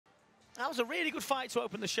That was a really good fight to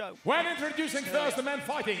open the show. When introducing first the man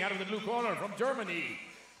fighting out of the blue corner from Germany.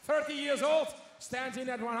 30 years old, stands in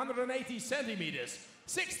at 180 centimeters.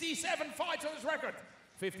 67 fights on his record.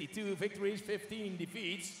 52 victories, 15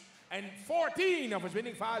 defeats, and 14 of his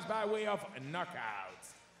winning fights by way of knockout.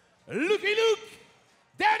 Looky Luke,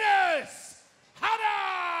 Dennis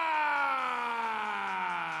Haddad!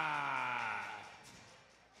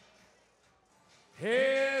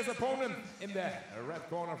 His opponent in the red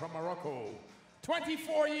corner from Morocco.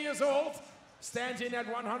 24 years old, stands in at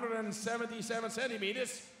 177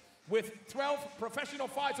 centimeters with 12 professional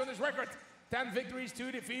fights on his record. 10 victories,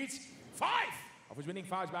 2 defeats, 5 of his winning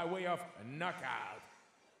fights by way of knockout.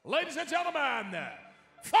 Ladies and gentlemen,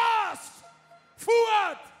 fast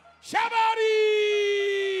Fouad Chahbari!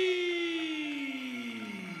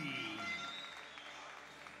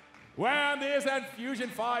 When this Enfusion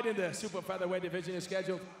fight in the super featherweight division is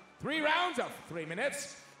scheduled 3 rounds of 3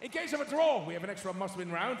 minutes. In case of a draw, we have an extra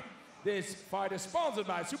must-win round. This fight is sponsored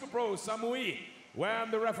by Super Pro Samui, when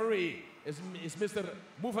the referee is Mr.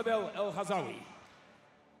 Muhammed El-Ghazawi.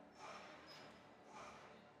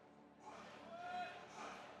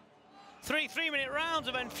 Three-minute rounds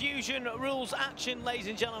of Enfusion rules action, ladies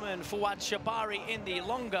and gentlemen. Fouad Chahbari in the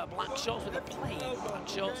longer black shorts with the plain black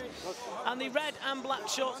shorts. And the red and black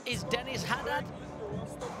shorts is Dennis Haddad.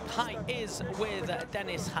 Height is with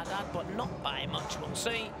Dennis Haddad, but not by much, we'll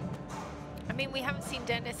see. I mean, we haven't seen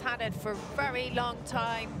Dennis Haddad for a very long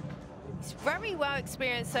time. He's very well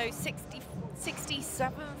experienced, so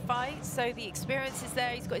 67 fights, so the experience is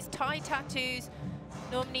there. He's got his Thai tattoos.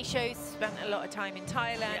 Normally shows spent a lot of time in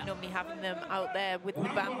Thailand, normally having them out there with the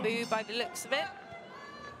bamboo by the looks of it.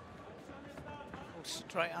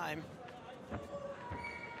 Straight at him.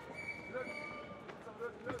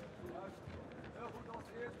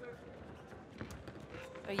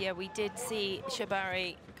 Oh yeah, we did see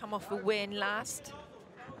Chahbari come off a win last.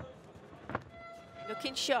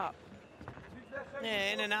 Looking sharp.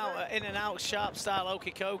 Yeah, in and out, sharp style,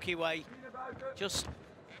 okey-dokey way. Just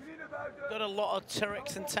got a lot of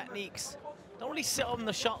tricks and techniques. Don't really sit on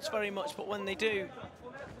the shots very much, but when they do,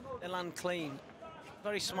 they land clean.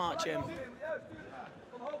 Very smart, Jim.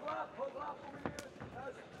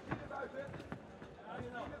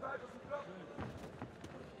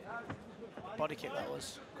 Body kick that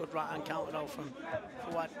was. Good right hand counter though from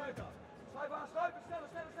Fouad.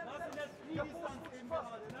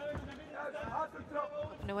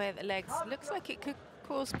 And away at the legs. Looks like it could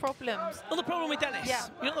cause problems. Well, the problem with Dennis,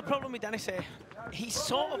 you know the problem with Dennis here? He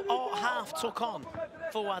sort of half took on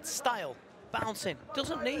Fouad's style, bouncing.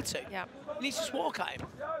 Doesn't need to. Yeah. He needs to just walk at him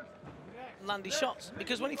and land his shots.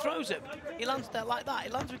 Because when he throws him, he lands there like that. He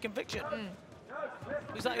lands with conviction.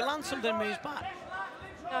 It's like he lands something and moves back.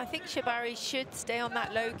 No, I think Chahbari should stay on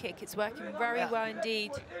that low kick. It's working very well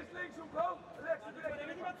indeed.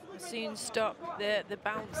 Soon stop the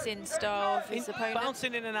bouncing style of his opponent.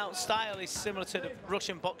 Bouncing in and out style is similar to the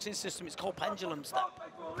Russian boxing system. It's called pendulum step.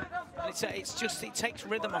 And it's just, it takes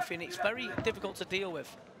rhythm off you, and it's very difficult to deal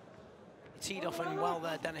with. He teed off him well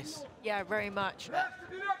there, Dennis. Yeah, very much.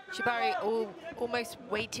 Chahbari almost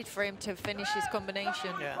waited for him to finish his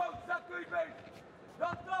combination. Yeah.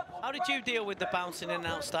 How did you deal with the bouncing in and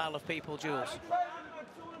out style of people, Jules?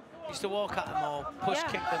 Used to walk at them or push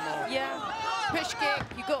kick them or... Yeah, push kick,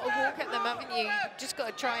 you've got to walk at them, haven't you? You've just got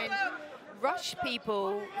to try and rush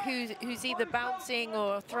people who's either bouncing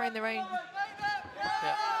or throwing their own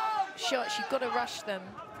shots. You've got to rush them,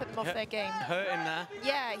 put them off their game. Hurt him there.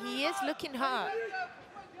 Yeah, he is looking hurt.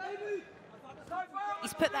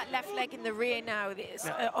 He's put that left leg in the rear now. It's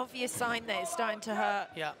an obvious sign that it's starting to hurt.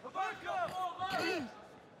 Yeah.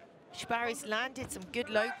 Chahbari's landed some good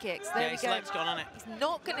low kicks. There we his go. leg's gone on it. He's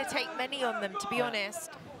not going to take many on them, to be honest.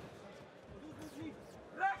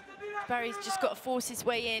 Chahbari's just got to force his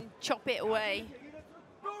way in, chop it away.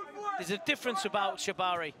 There's a difference about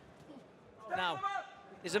Chahbari. Now,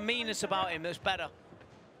 there's a meanness about him that's better.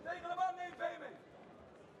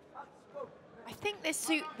 I think this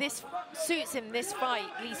suits him, this fight.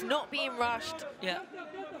 He's not being rushed. Yeah.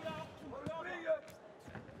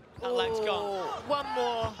 That leg's gone.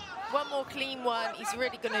 One more clean one. He's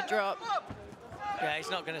really going to drop. Yeah, he's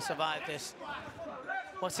not going to survive this.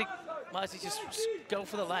 Why does he just go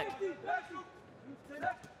for the leg?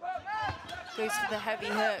 Goes for the heavy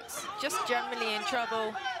hooks. Just generally in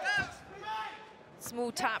trouble.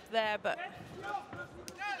 Small tap there, but...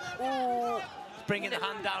 Ooh. Bringing the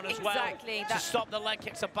hand down as well. Exactly. To stop the leg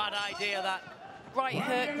kick's a bad idea, that. Right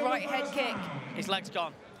hook, right head kick. His leg's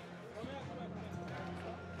gone.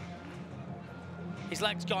 His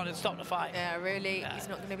leg's gone and stopped the fight. Yeah, really, he's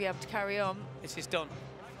not going to be able to carry on. This is done.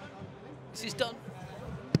 This is done.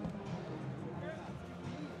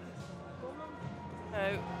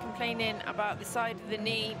 So complaining about the side of the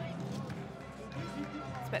knee.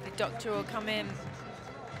 Expect the doctor will come in.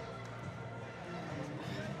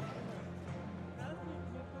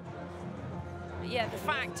 But yeah, the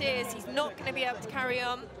fact is he's not going to be able to carry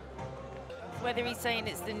on. Whether he's saying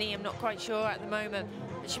it's the knee, I'm not quite sure at the moment.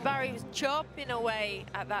 But Chahbari was chopping away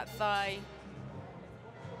at that thigh.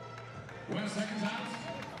 1 second out.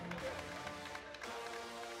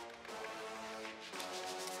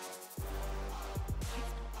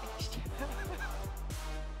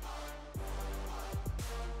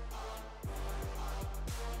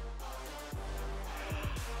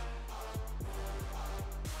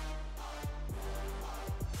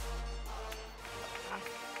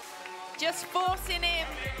 Just forcing him.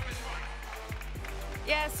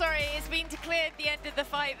 Yeah, sorry, it's been declared the end of the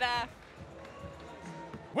fight there.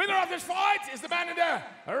 Winner of this fight is the man in the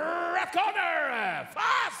red corner,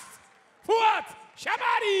 fast Fouad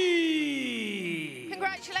Chahbari.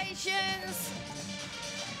 Congratulations.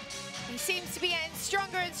 He seems to be getting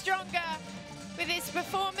stronger and stronger with his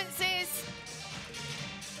performances.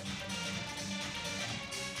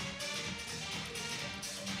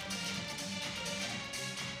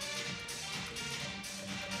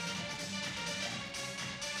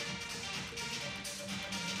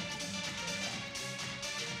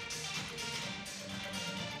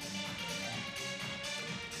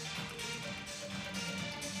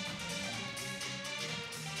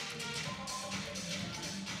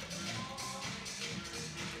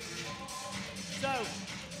 So,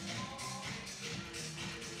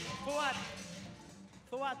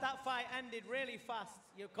 Fouad, that fight ended really fast.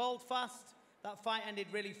 You called fast. That fight ended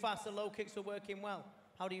really fast. The low kicks were working well.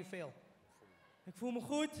 How do you feel? Ik voel me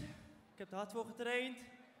goed. Ik heb er hard voor getraind.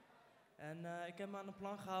 En ik heb me aan de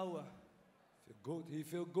plan gehouden. Feel good. He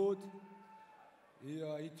feel good.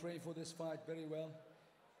 He trained for this fight very well,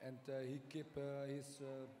 and he keep his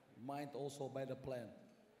mind also by the plan.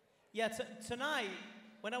 Yeah, tonight,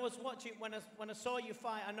 when I was watching, when I saw you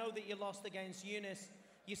fight, I know that you lost against Yunus.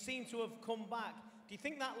 You seem to have come back. Do you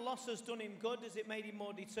think that loss has done him good? Has it made him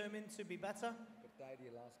more determined to be better? De partij die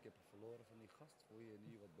je laatst keer hebt verloren van die gast, voel je je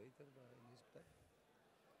nu wat beter in deze partij?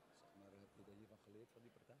 Zeg maar, heb je er hiervan geleerd van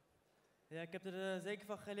die partij? Ja, ik heb er zeker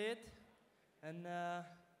van geleerd. En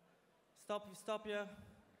stapje voor stapje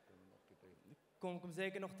kom ik hem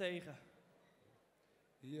zeker nog tegen.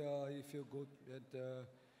 He feel good, and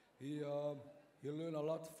he learned a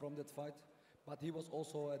lot from that fight. But he was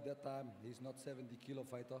also at that time, he's not 70 kilo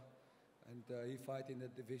fighter, and he fight in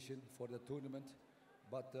that division for the tournament.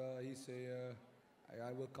 But he say,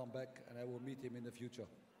 I will come back and I will meet him in the future.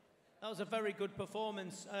 That was a very good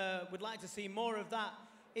performance. Would like to see more of that.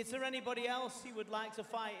 Is there anybody else he would like to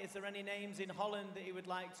fight? Is there any names in Holland that he would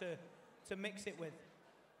like to mix it with?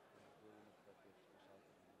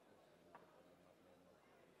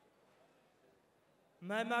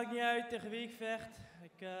 Mij maakt niet uit tegen wie ik vecht.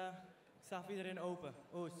 Ik sta voor iedereen open.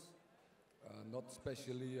 Oes. Not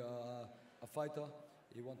especially a fighter.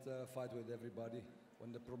 He want to fight with everybody.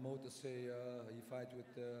 When the promoters say he fight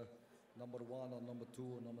with number 1 or number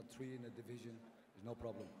 2 or number 3 in the division, there's no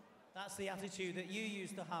problem. That's the attitude that you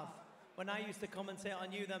used to have. When I used to commentate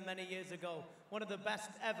on you then many years ago, one of the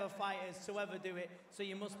best ever fighters to ever do it, so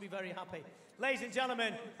you must be very happy. Ladies and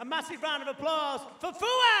gentlemen, a massive round of applause for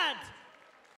Fouad